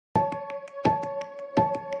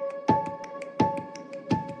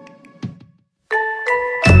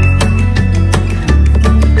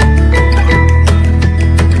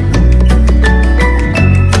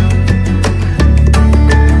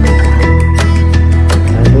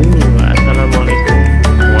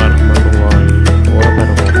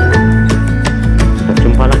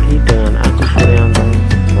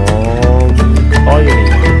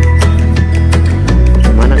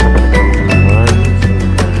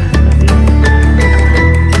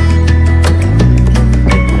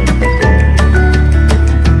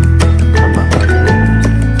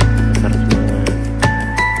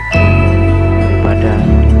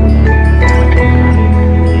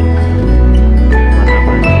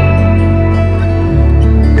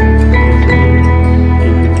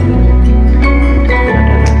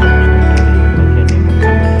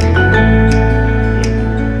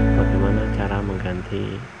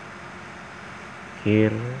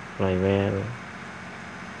flywheel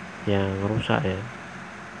yang rusak ya.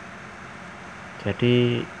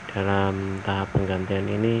 Jadi dalam tahap penggantian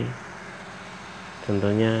ini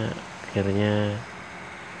tentunya gearnya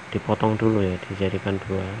dipotong dulu ya, dijadikan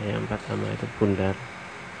dua. Yang pertama itu bundar.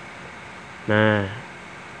 Nah,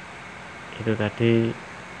 itu tadi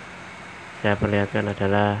saya perlihatkan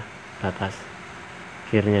adalah batas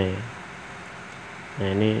gearnya ya. Nah,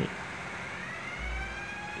 ini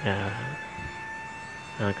ya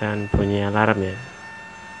akan bunyi alarm ya,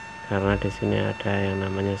 karena di sini ada yang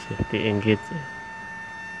namanya safety engage ya.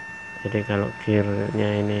 Jadi kalau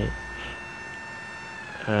gearnya ini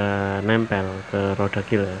nempel ke roda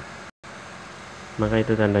gila, maka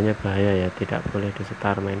itu tandanya bahaya ya, tidak boleh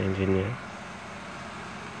disetar main engine-nya.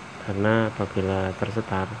 Karena apabila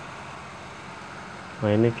tersetar,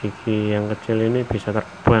 wah ini gigi yang kecil ini bisa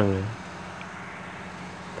terbang ya.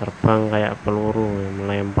 Terbang kayak peluru ya,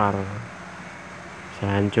 melempar, bisa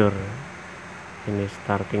hancur. Ini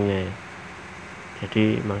startingnya ya.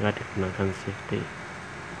 Jadi maka digunakan safety.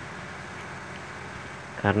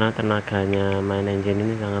 Karena tenaganya main engine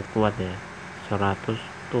ini sangat kuat ya,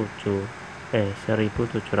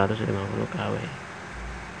 1750 kW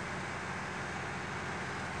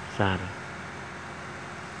besar.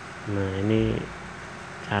 Nah, ini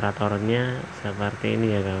cara tornya seperti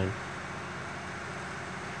ini ya kawan.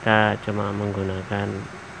 Kita cuma menggunakan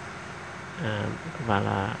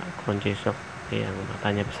kepala kunci shock yang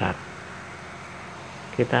matanya besar.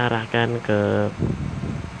 Kita arahkan ke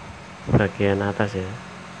bagian atas ya,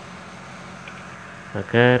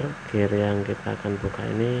 agar gear yang kita akan buka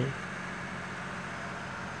ini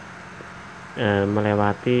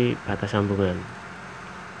melewati batas sambungan.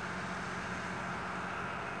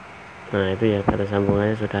 Nah, itu ya, batas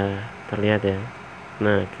sambungannya sudah terlihat ya.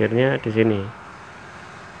 Nah, gearnya di sini,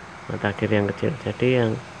 mata gear yang kecil. Jadi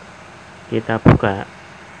yang kita buka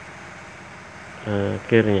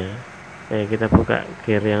kita buka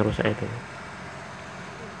gear yang rusak itu.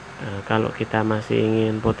 Kalau kita masih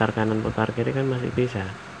ingin putar kanan putar kiri kan masih bisa,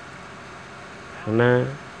 karena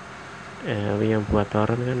yang buat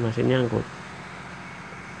toren kan masih nyangkut.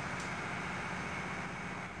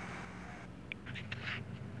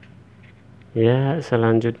 Ya,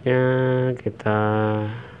 selanjutnya kita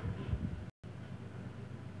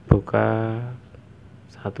buka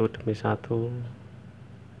satu demi satu,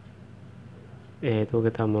 yaitu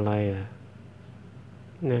kita mulai ya.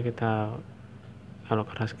 Ini kita kalau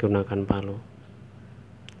keras gunakan palu,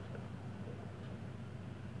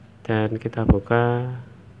 dan kita buka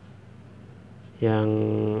yang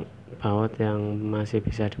baut yang masih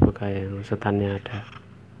bisa dibuka, yang setannya ada.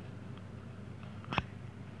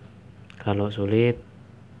 Kalau sulit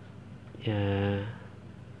ya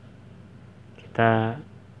kita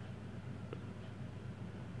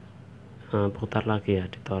putar lagi ya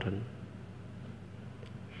di toren.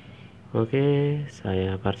 Oke,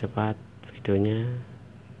 saya percepat videonya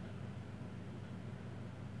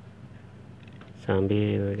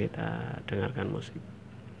sambil kita dengarkan musik.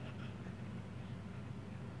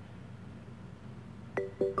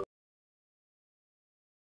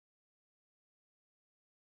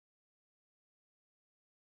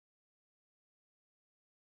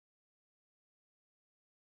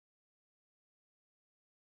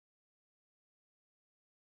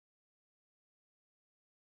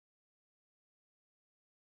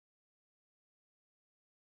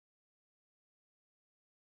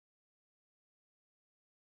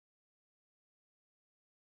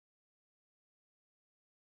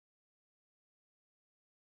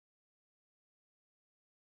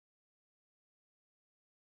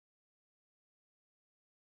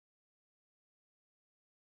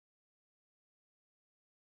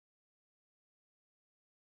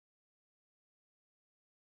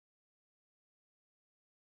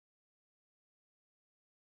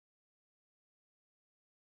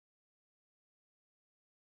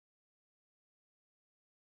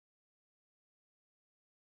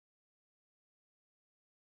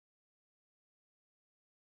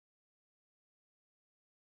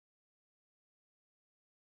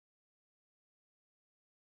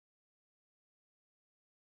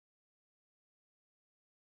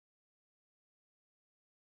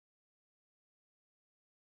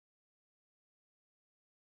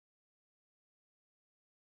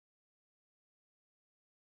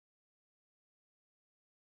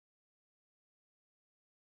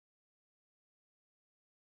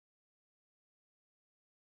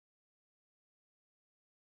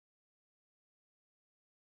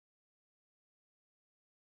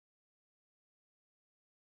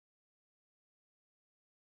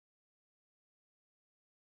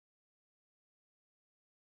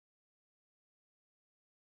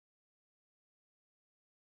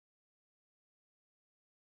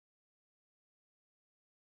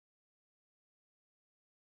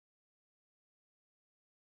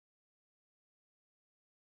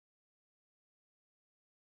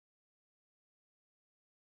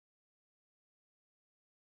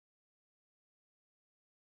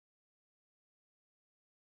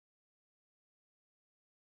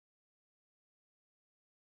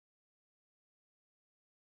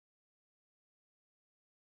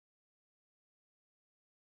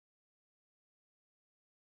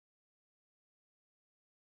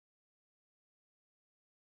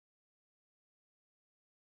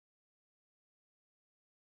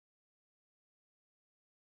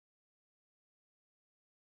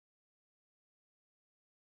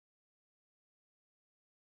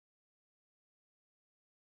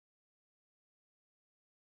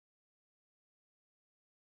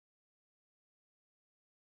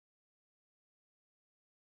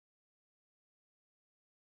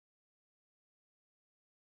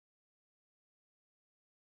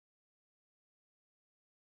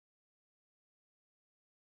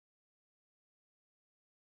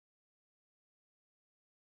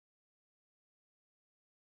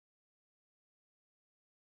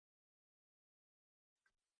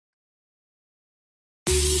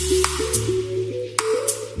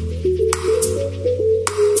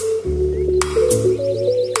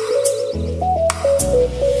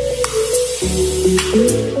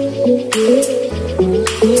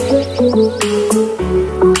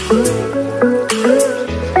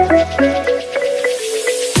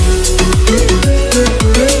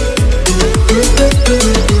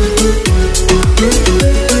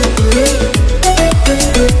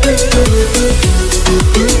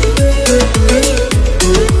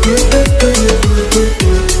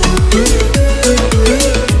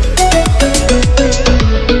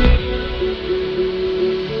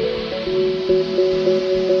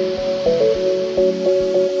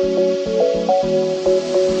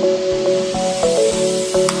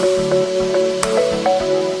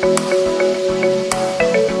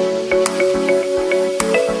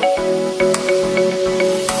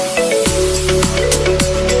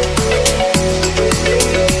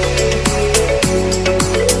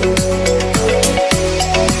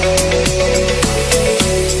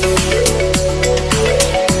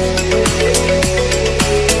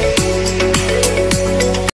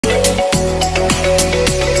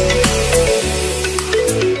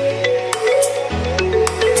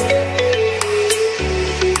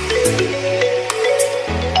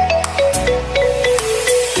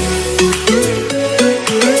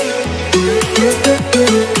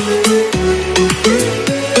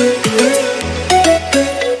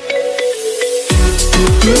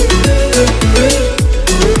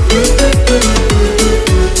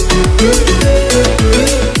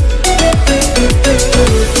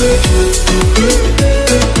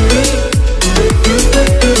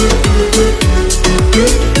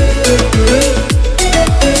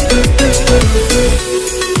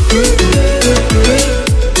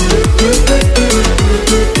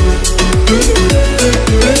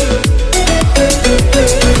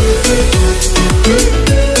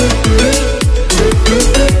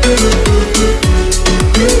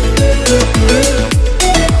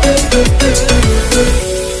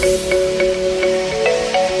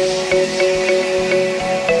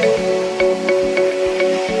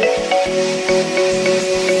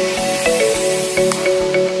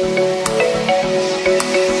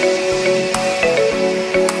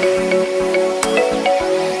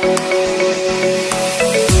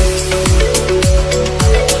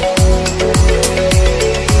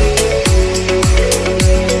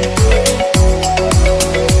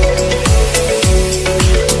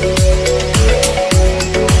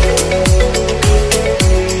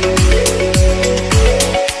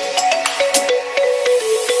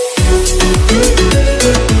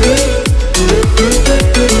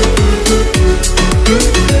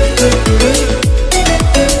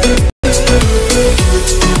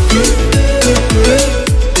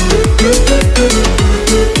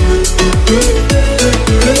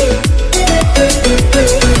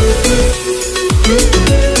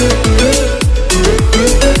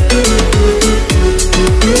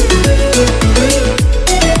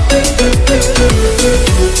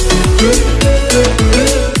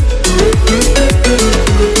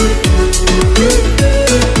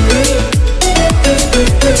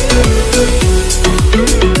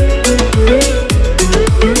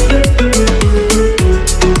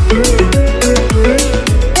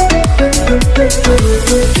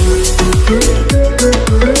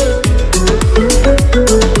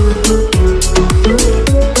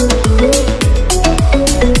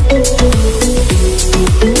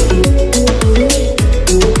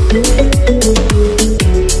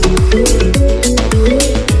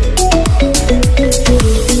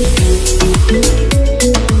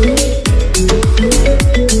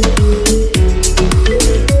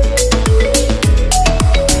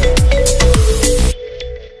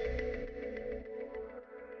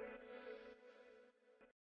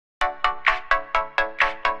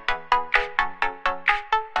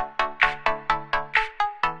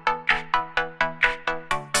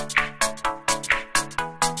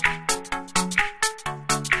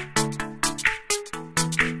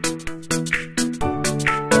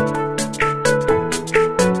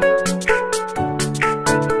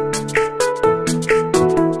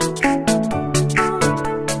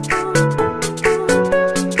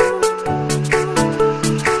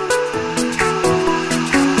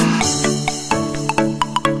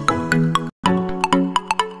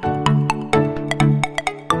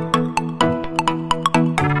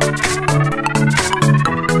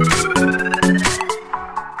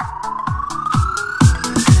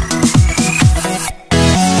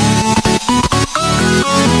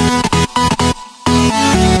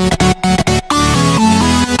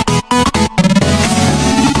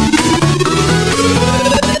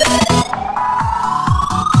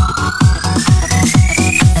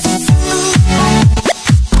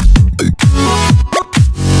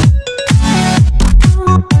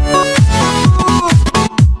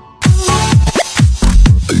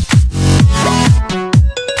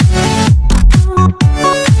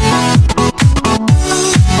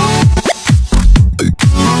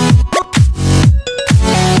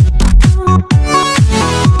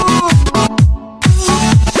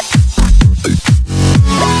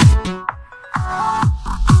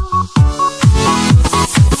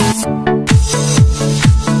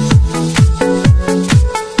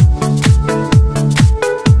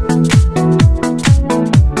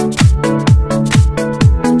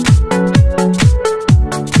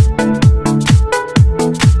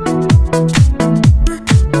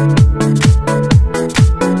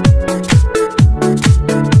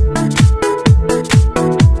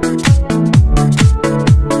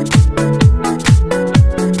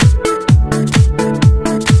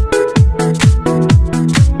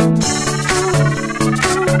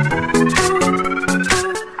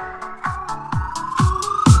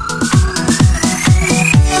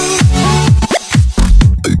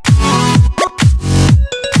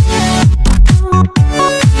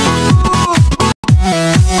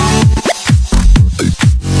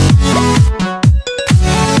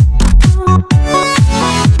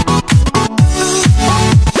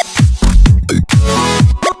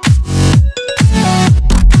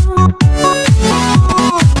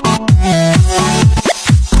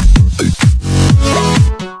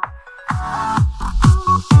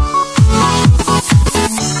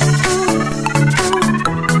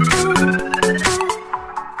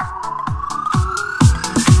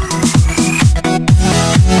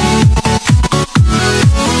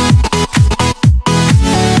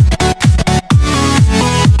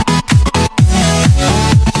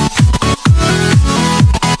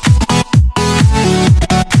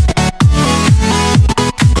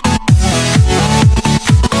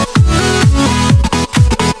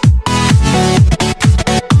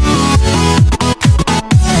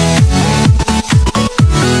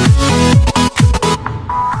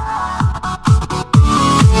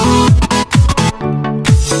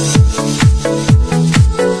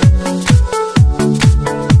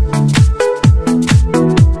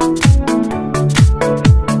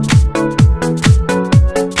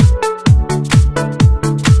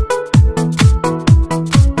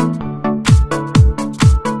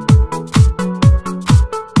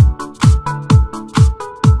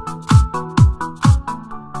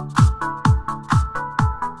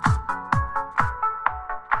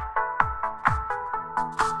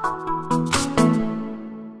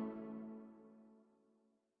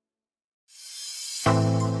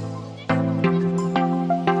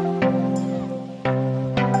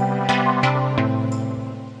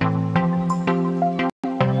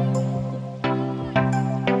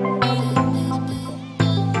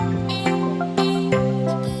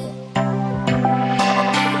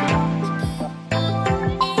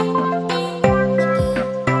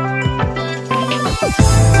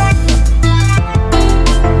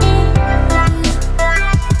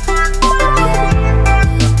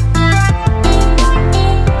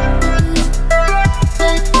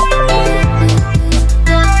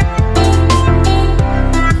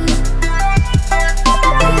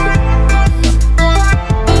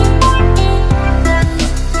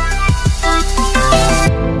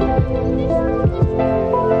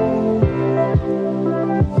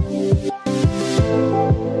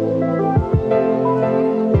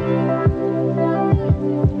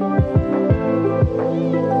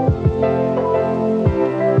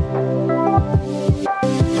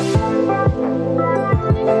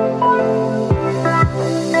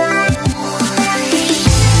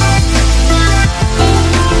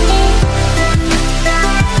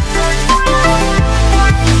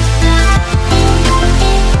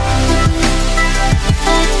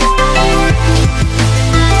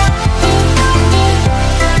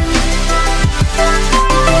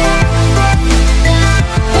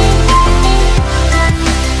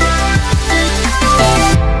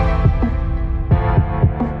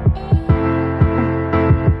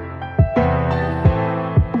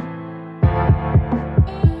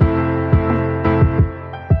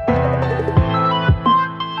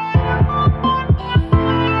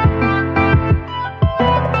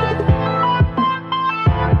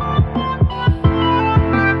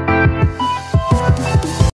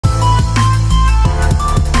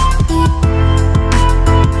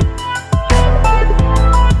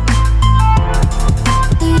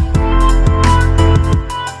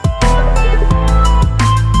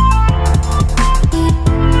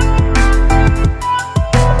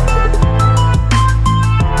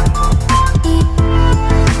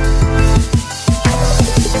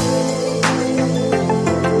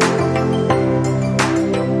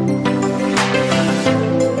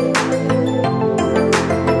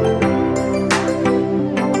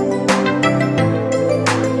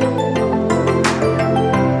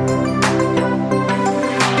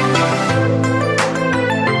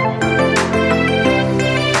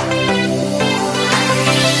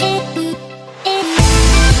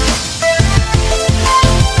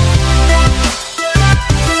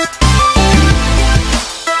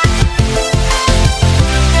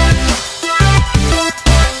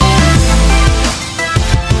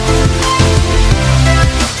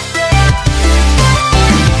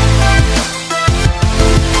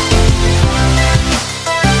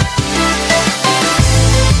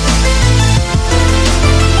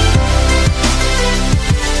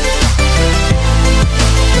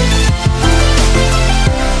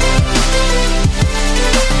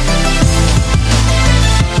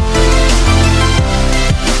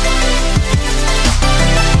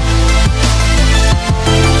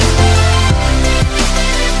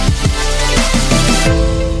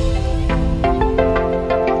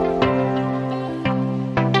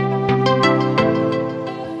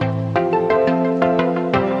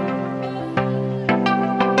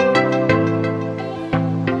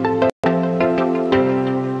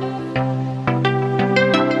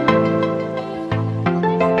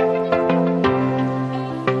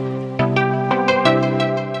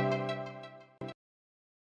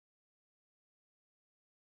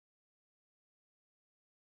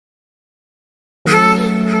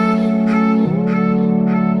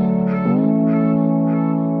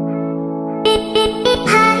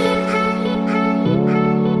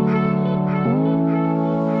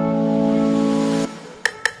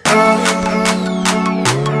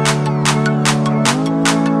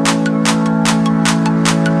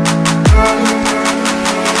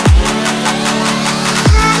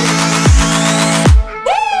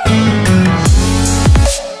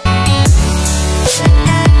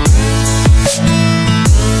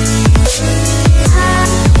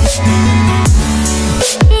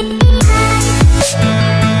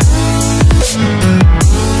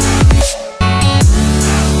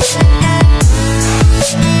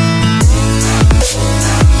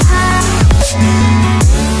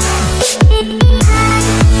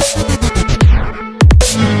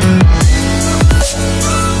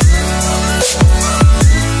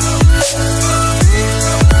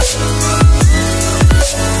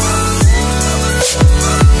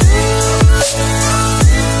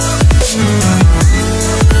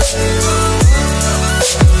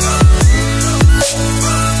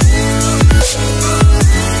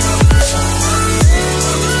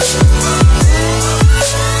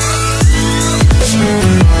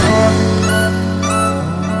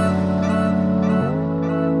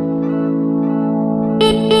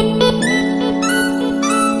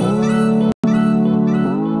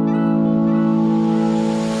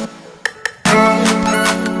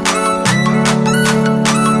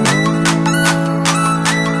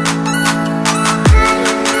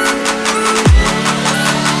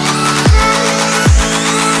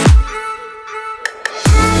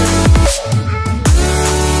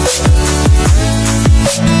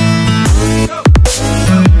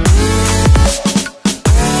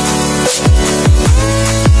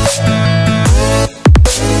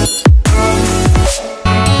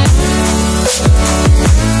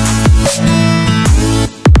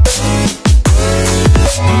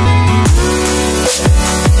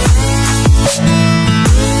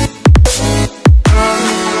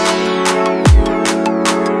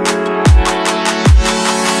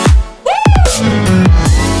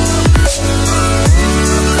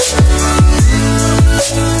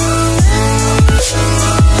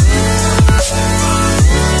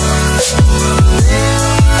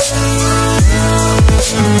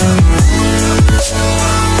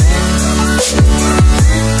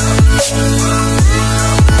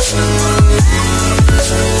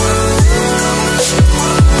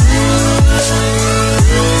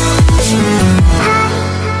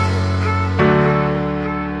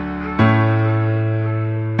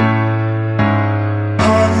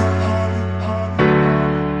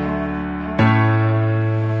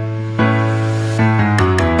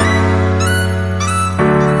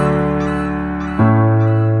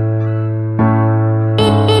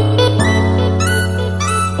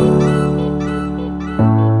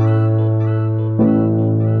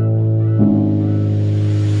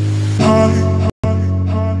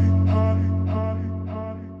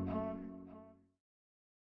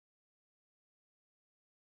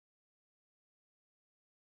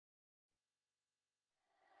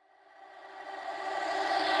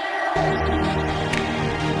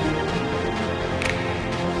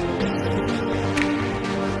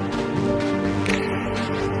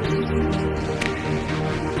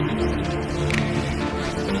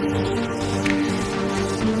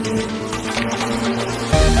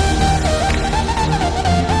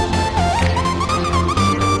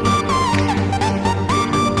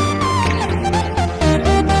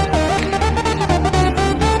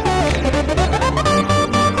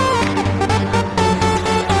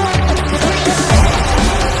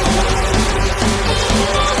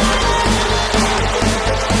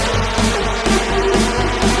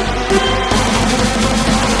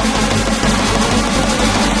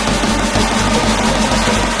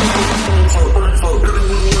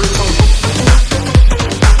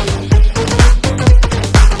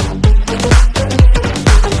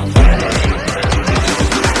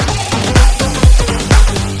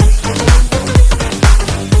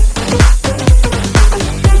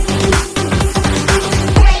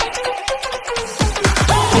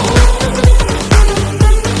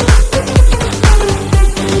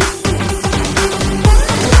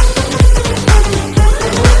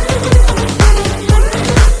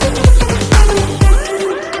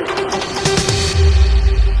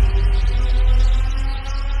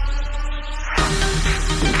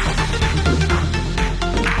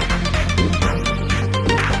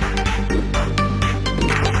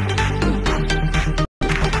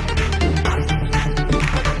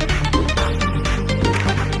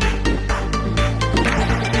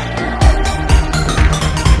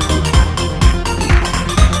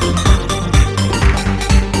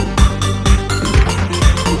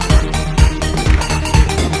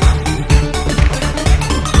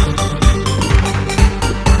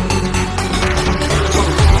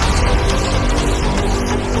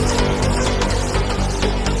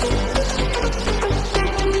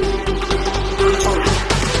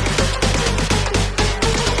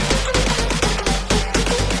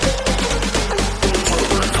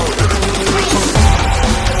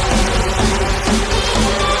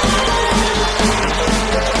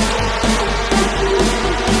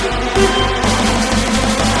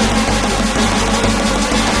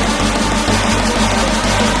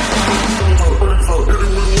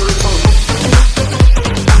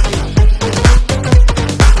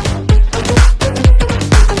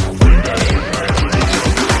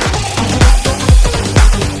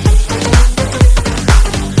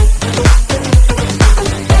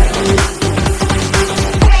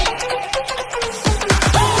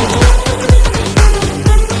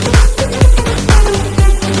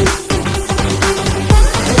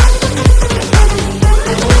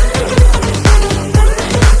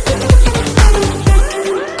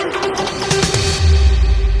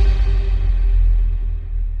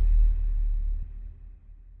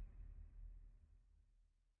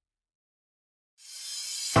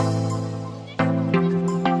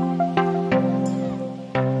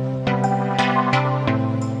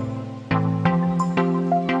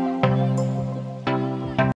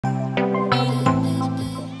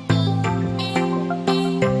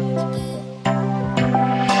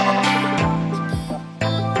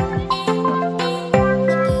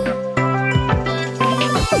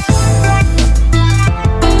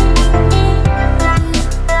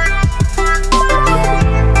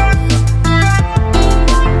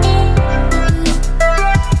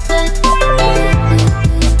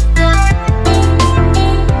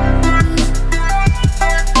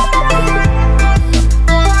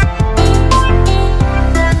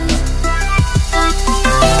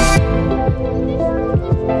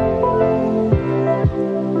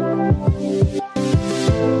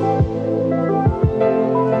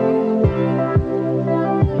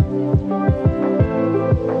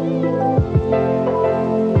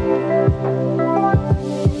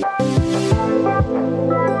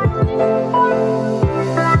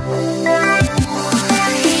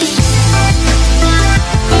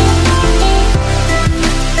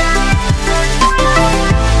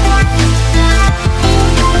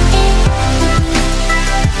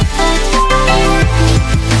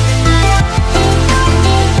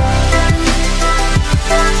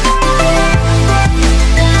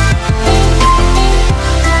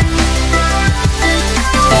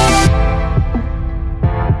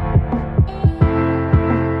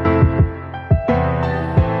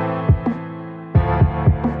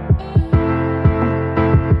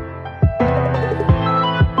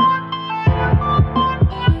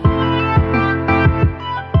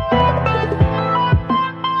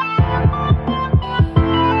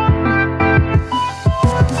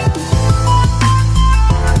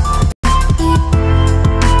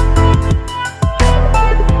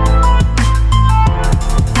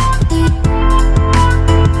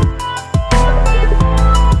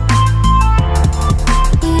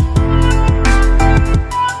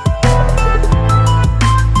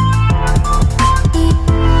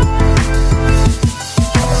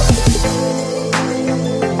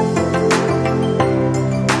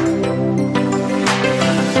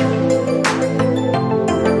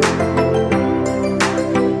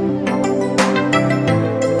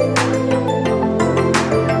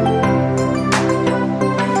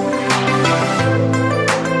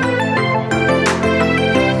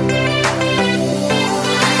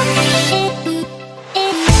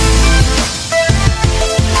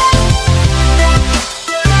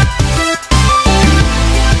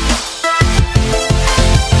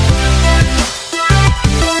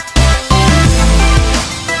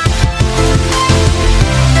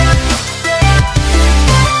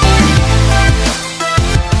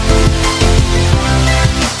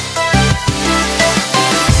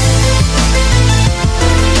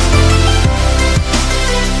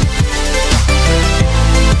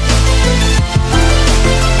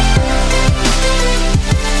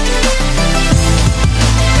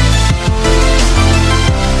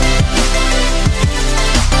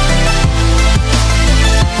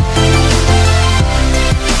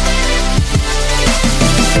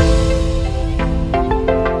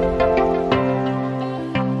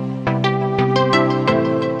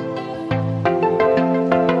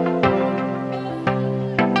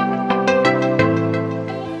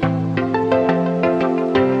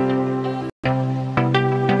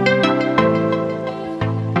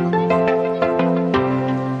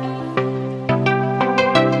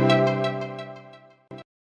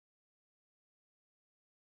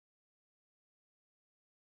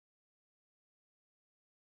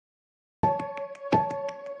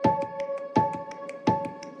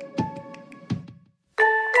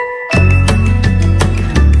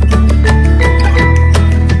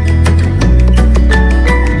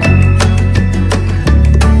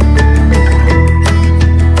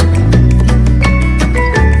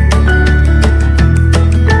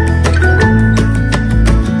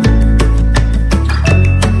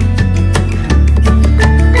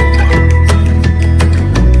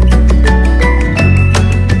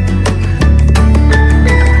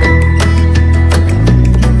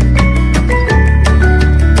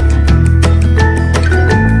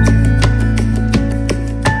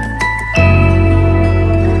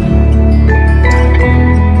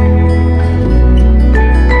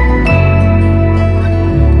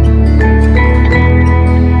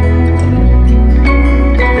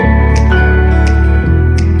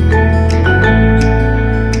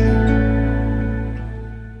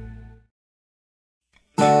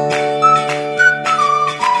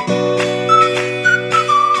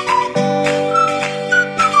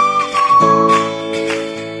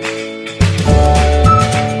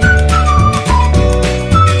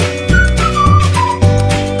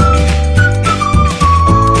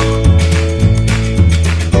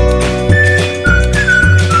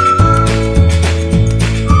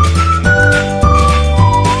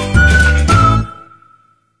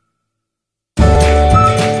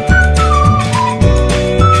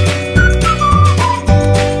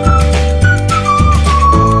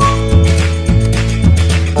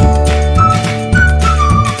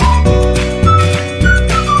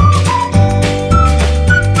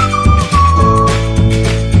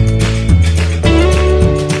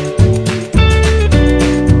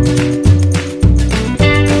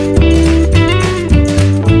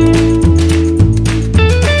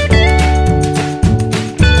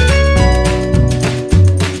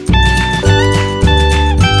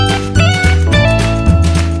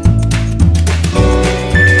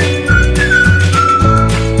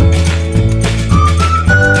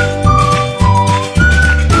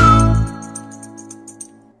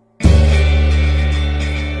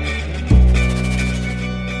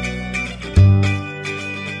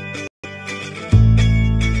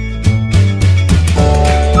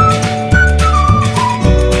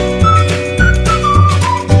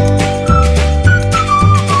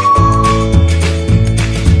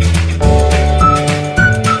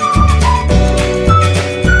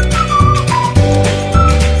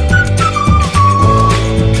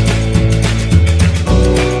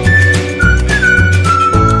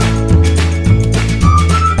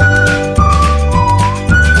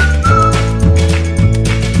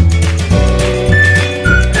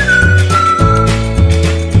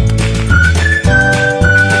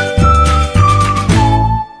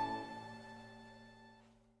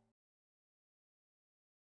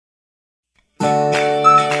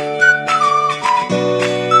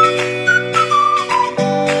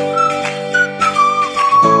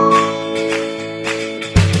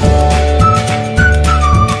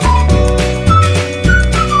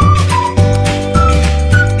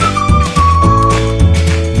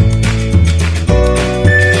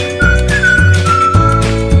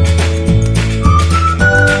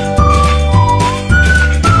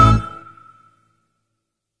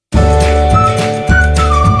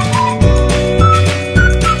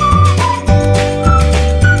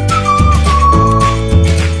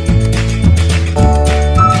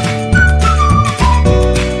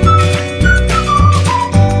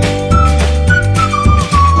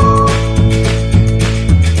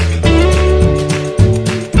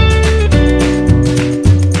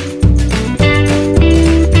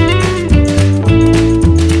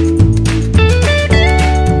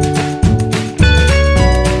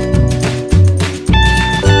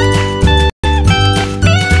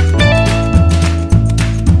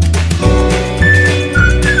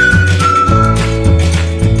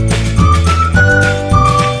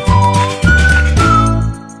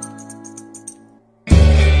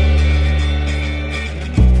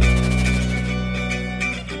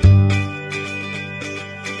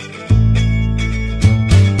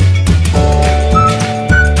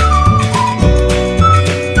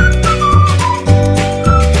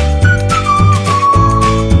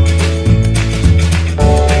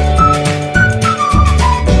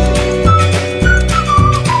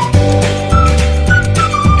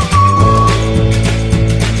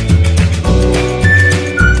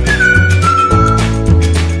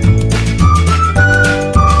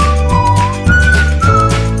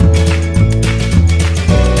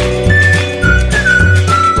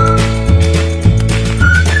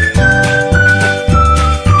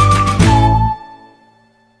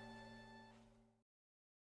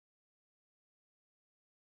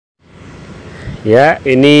 Ya,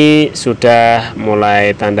 ini sudah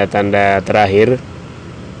mulai tanda-tanda terakhir,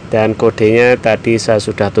 dan kodenya tadi saya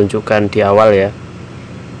sudah tunjukkan di awal ya.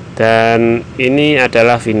 Dan ini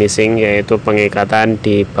adalah finishing, yaitu pengikatan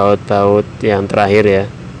di baut-baut yang terakhir ya.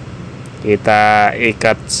 Kita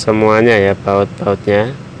ikat semuanya ya,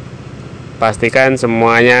 baut-bautnya. Pastikan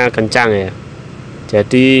semuanya kencang ya.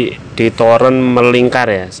 Jadi ditoren melingkar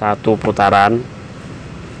ya, satu putaran.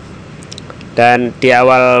 Dan di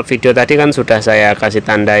awal video tadi kan sudah saya kasih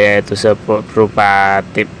tanda, yaitu berupa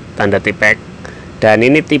tanda tipek. Dan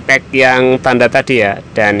ini tipek yang tanda tadi ya.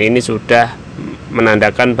 Dan ini sudah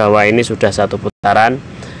menandakan bahwa ini sudah satu putaran.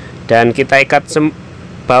 Dan kita ikat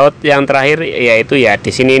baut yang terakhir, yaitu ya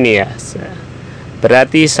di sini nih ya.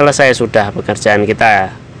 Berarti selesai sudah pekerjaan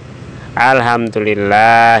kita.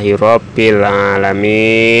 Alhamdulillahirabbil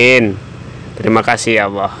alamin. Terima kasih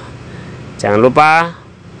ya Allah. Jangan lupa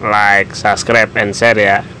like, subscribe, and share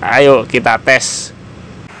ya. Ayo kita tes.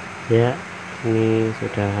 Ya, ini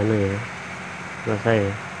sudah ya, selesai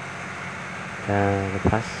ya. Kita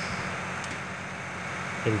lepas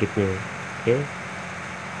engine-nya. Oke,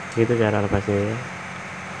 itu cara lepasnya ya.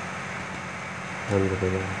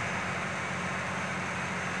 Alhamdulillah.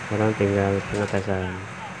 Sekarang tinggal pengetesan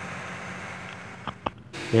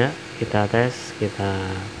ya. Kita tes,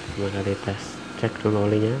 kita pertama kali tes, cek dulu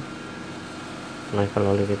olinya, level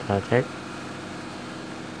oli kita cek,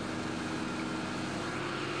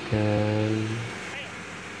 dan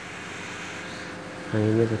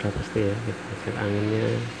anginnya sudah pasti ya. Kita cek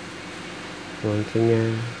anginnya, launchingnya,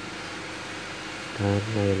 dan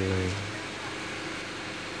lain-lain.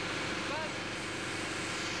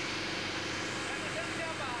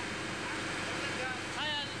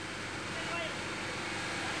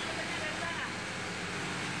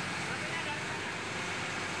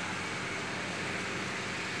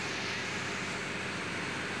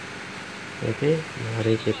 Oke,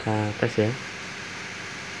 mari kita tes ya.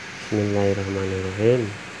 Bismillahirrahmanirrahim.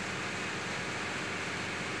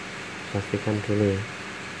 Pastikan dulu ya,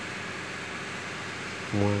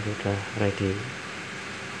 semua sudah ready.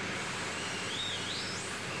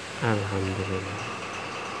 Alhamdulillah,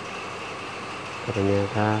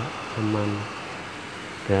 ternyata aman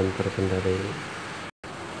dan terkendali.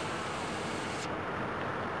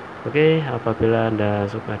 Oke, apabila Anda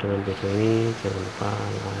suka dengan video ini, jangan lupa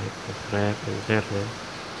like, subscribe, dan share ya.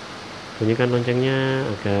 Bunyikan loncengnya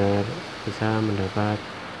agar bisa mendapat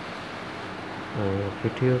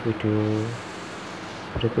video-video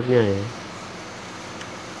berikutnya ya.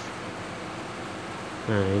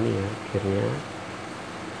 Nah, ini ya gearnya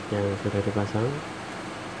yang sudah dipasang.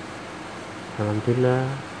 Alhamdulillah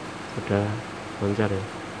sudah lancar ya.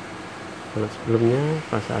 Kalau sebelumnya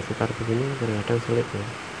pas saat setar begini terkadang sulit ya,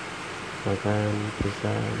 bahkan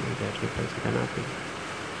bisa menjadi percikan api.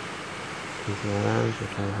 Dan sekarang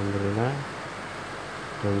sudah alhamdulillah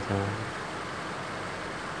lancar.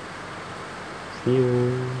 See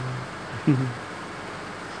you.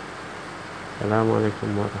 Assalamualaikum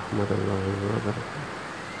warahmatullahi wabarakatuh.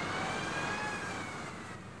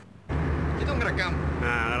 Itu ngerekam?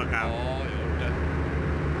 Nah, rekam. Oh, ya udah.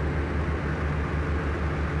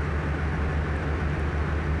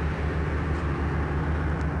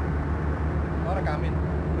 Oh, rekamin.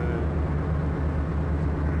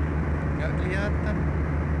 Nggak kelihatan.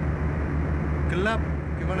 Gelap.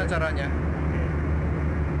 Gimana caranya?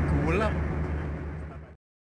 Gelap.